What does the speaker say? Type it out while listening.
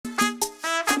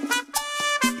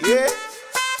Yeah.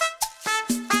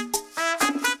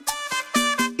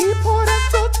 Y por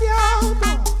eso te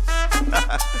amo.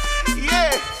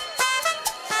 Yeah.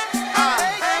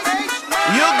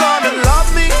 You're gonna love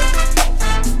me.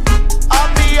 A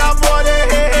mi amor,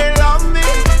 love me.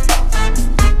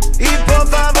 Y por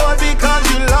favor, because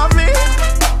you love me,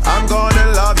 I'm gonna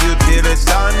love you till the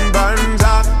sun burns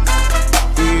up.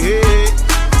 Yeah.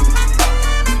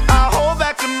 I hold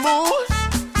back the mood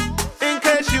in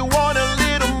case you want a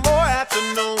little more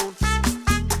afternoon.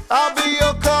 I'll be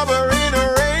your cover in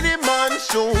a rainy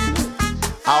monsoon.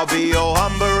 I'll be your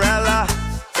umbrella.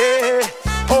 Yeah.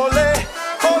 Ole,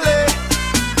 ole.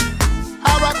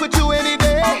 I rock with you any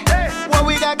day. What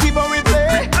we got, keep on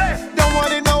replay. Don't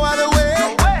want it no other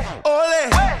way. Ole,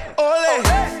 ole.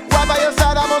 Right by your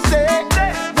side, I'm gonna stay.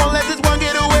 Won't let this one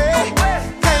get away.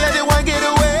 Can't let it one get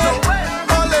away.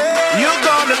 Ole. You're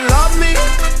gonna love me.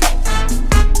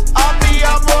 I'll be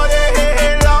your boy,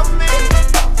 love me.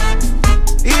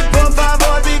 Y por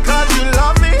favor, because you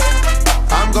love me,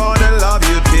 I'm gonna love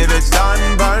you till the sun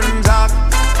burns up.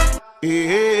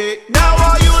 Yeah. Now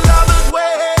all you lovers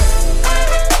wait.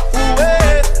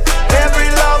 Wait. Every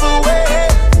lover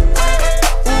wait.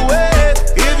 Wait.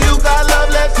 If you got love,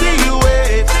 let's see you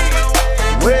wait.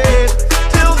 Wait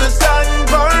till the sun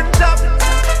burns up.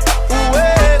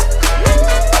 Wait.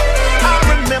 I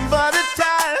remember the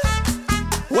time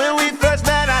when we first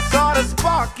met. I saw the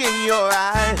spark in your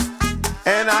eyes,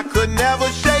 and I could never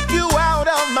shake you out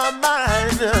of my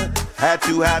mind. Had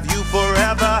to have you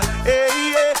forever. Hey,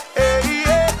 yeah, hey,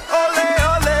 yeah. Ole,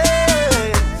 ole.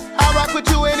 I rock with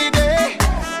you any day.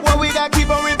 What we got, keep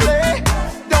on replay.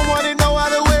 Don't want it no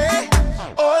other way.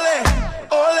 Ole,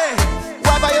 ole.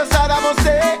 Right by your side, I'm gonna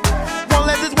stay. Won't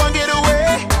let this one get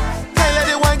away. Can't let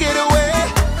it one get away.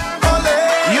 Ole.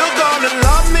 You're gonna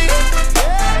love me.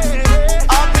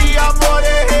 I'll be your boy,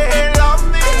 love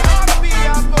me.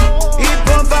 Y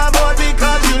por favor,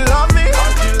 because you love me,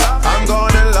 I'm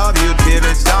gonna love you till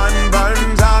the sun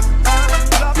burns up.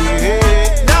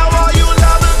 Yeah. Now all you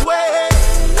lovers wait.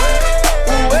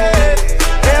 Wait.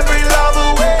 Every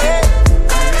lover wait.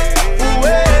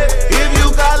 Wait. If you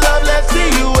got love, let's see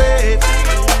you wait.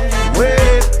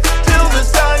 Wait till the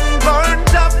sun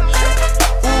burns up.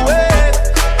 Wait.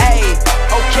 Hey,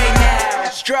 okay now,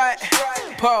 strut,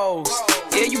 pose.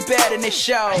 Yeah, you bad in the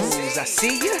shows. I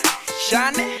see you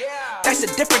shining. That's a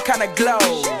different kind of glow.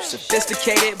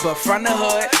 Sophisticated, but from the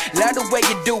hood. Love the way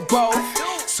you do both.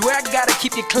 Swear I gotta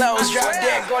keep you close. Drop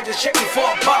dead gorgeous, check me for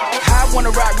a ball. I wanna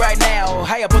rock right now.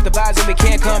 High up with the vibes and we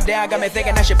can't come down. Got me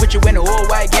thinking I should put you in a all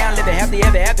white gown. Living happily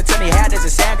ever after. Tell me how does it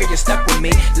sound, girl? You're stuck with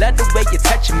me. Love the way you're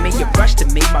touching me. You brush to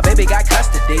me. My baby got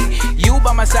custody. You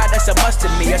by my side, that's a must to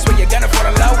me. I swear you're gonna fall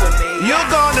in love with me. You're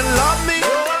gonna love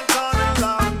me.